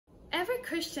Every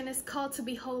Christian is called to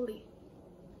be holy,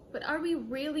 but are we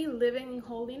really living in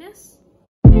holiness?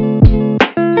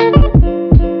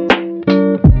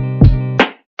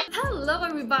 Hello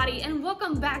everybody and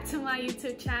welcome back to my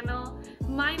YouTube channel.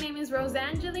 My name is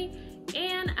Roseangelie,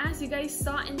 and as you guys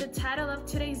saw in the title of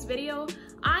today's video,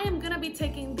 I am gonna be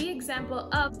taking the example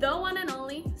of the one and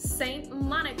only Saint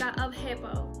Monica of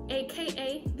Hippo,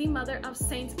 aka the mother of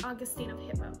Saint Augustine of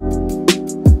Hippo.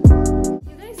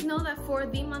 You guys know that for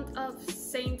the month of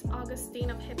Saint Augustine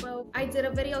of Hippo, I did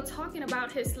a video talking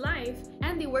about his life,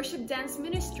 and the worship dance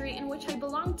ministry in which I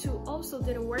belong to also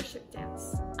did a worship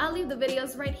dance. I'll leave the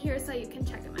videos right here so you can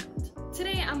check them out.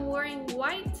 Today I'm wearing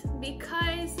white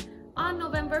because on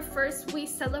November 1st we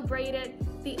celebrated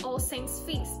the All Saints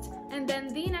Feast, and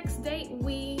then the next day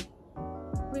we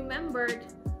remembered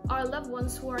our loved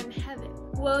ones who are in heaven.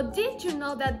 Well, did you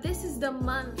know that this is the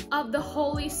month of the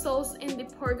holy souls in the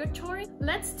purgatory?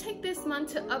 Let's take this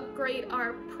month to upgrade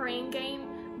our praying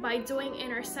game by doing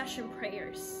intercession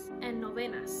prayers and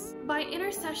novenas. By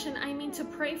intercession, I mean to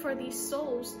pray for these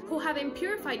souls who haven't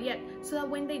purified yet, so that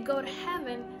when they go to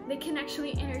heaven, they can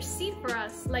actually intercede for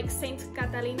us, like Saint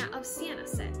Catalina of Siena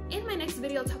said. In my next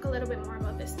video, I'll talk a little bit more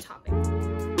about this topic.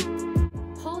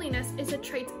 Holiness is a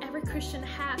trait every Christian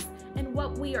has and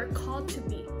what we are called to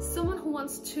be. Someone who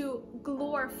wants to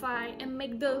glorify and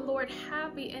make the Lord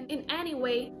happy in any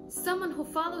way. Someone who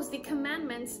follows the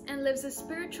commandments and lives a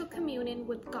spiritual communion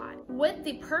with God, with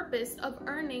the purpose of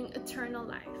earning eternal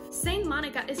life. Saint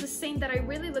Monica is a saint that I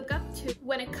really look up to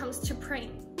when it comes to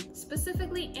praying,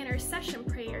 specifically intercession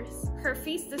prayers. Her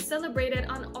feast is celebrated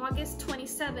on August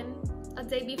 27, a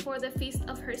day before the feast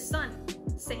of her son,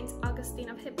 Saint Augustine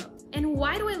of Hippo. And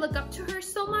why do I look up to her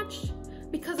so much?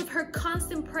 Because of her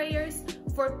constant prayers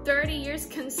for 30 years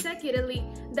consecutively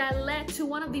that led to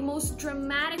one of the most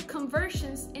dramatic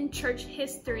conversions in church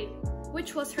history,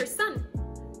 which was her son.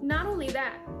 Not only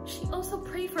that, she also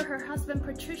prayed for her husband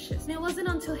Patricius, and it wasn't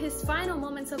until his final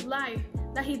moments of life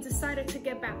that he decided to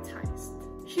get baptized.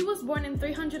 She was born in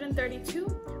 332,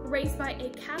 raised by a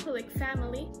Catholic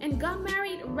family, and got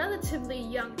married relatively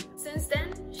young. Since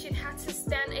then, she'd had to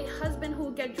stand a husband who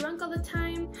would get drunk all the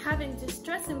time, having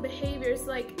distressing behaviors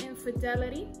like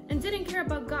infidelity, and didn't care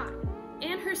about God.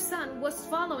 And her son was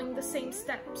following the same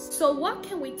steps. So what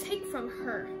can we take from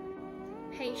her?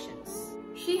 Patience.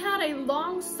 She had a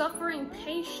long-suffering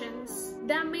patience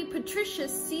that made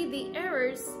Patricius see the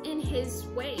errors in his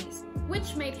ways,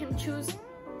 which made him choose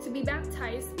to be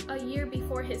baptized a year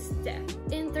before his death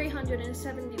in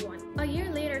 371. A year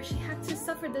later, she had to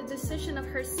suffer the decision of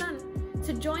her son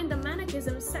to join the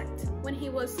Manichaeism sect when he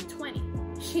was 20.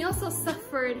 She also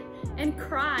suffered and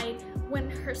cried when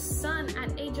her son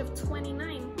at age of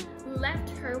 29 left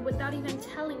her without even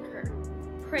telling her.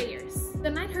 Prayers. The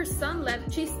night her son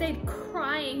left, she stayed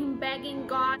crying, begging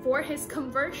God for his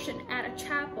conversion at a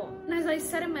chapel. And as I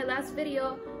said in my last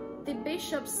video, the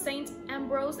bishop Saint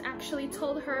Ambrose actually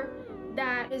told her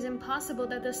that it is impossible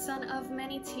that the son of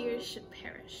many tears should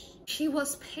perish. She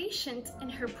was patient in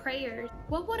her prayers.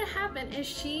 What would have happened if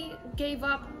she gave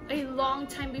up a long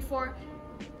time before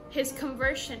his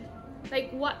conversion?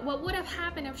 Like what would have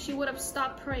happened if she would have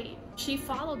stopped praying? She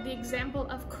followed the example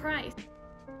of Christ.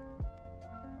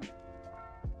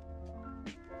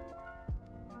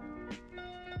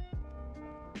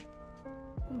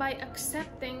 By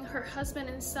accepting her husband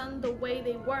and son the way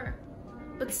they were,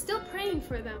 but still praying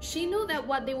for them. She knew that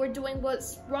what they were doing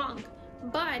was wrong,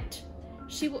 but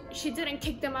she didn't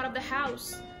kick them out of the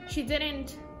house. She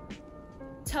didn't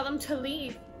tell them to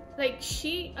leave. Like,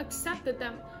 she accepted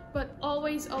them, but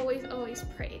always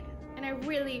prayed. And I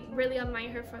really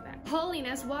admire her for that.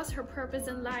 Holiness was her purpose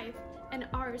in life, and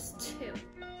ours too.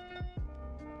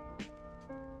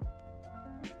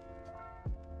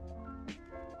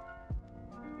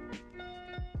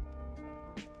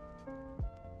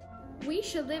 We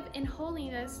should live in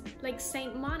holiness like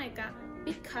Saint Monica,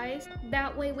 because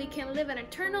that way we can live an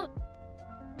eternal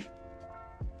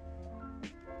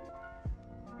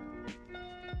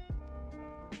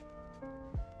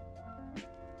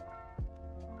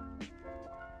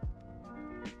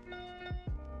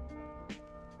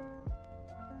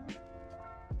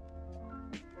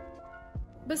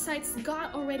Besides,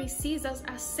 God already sees us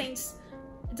as saints.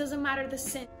 It doesn't matter the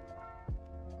sin.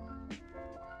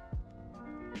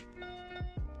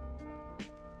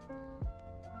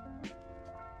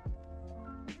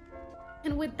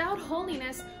 And without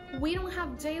holiness, we don't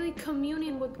have daily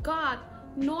communion with God,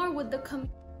 nor with the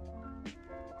community.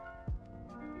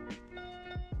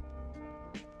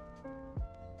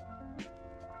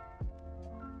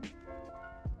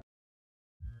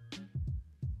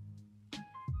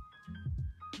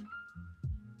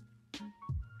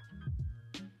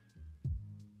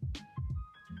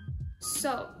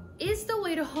 So, is the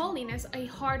way to holiness a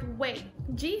hard way?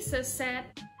 Jesus said,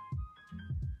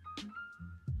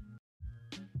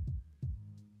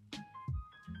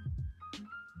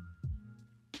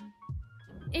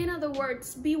 in other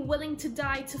words, be willing to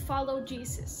die to follow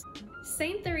Jesus.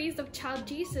 Saint Teresa of Child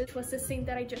Jesus was the saint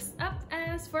that I just upped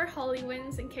as for Holy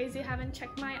Wins. In case you haven't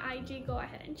checked my IG, go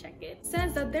ahead and check it.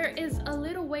 Says that there is a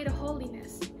little way to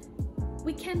holiness.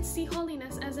 We can't see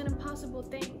holiness as an impossible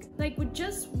thing. Like, with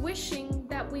just wishing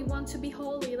that we want to be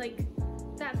holy, like,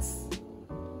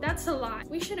 that's a lot.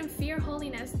 We shouldn't fear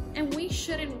holiness, and we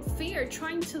shouldn't fear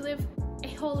trying to live a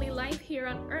holy life here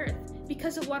on earth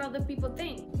because of what other people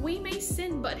think. We may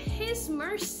sin, but His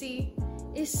mercy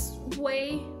is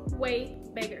way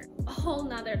bigger, a whole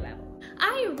nother level.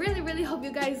 I really hope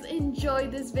you guys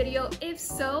enjoyed this video. If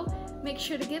so, make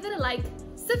sure to give it a like,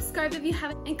 subscribe if you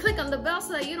haven't, and click on the bell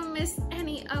so that you don't miss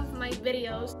any of my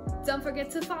videos. Don't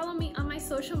forget to follow me on my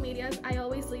social medias. I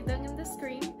always leave them in the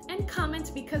screen, and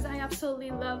comment because I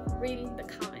absolutely love reading the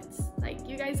comments. Like,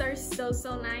 you guys are so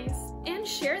nice. And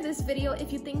share this video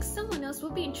if you think someone else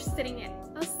will be interested in it.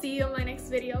 I'll see you in my next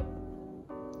video.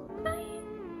 Bye.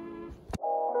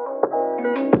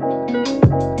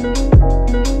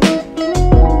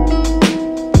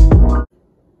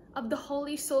 Of the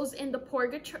holy souls in the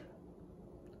purgatory,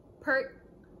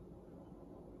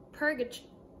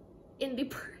 in the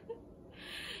purgatory.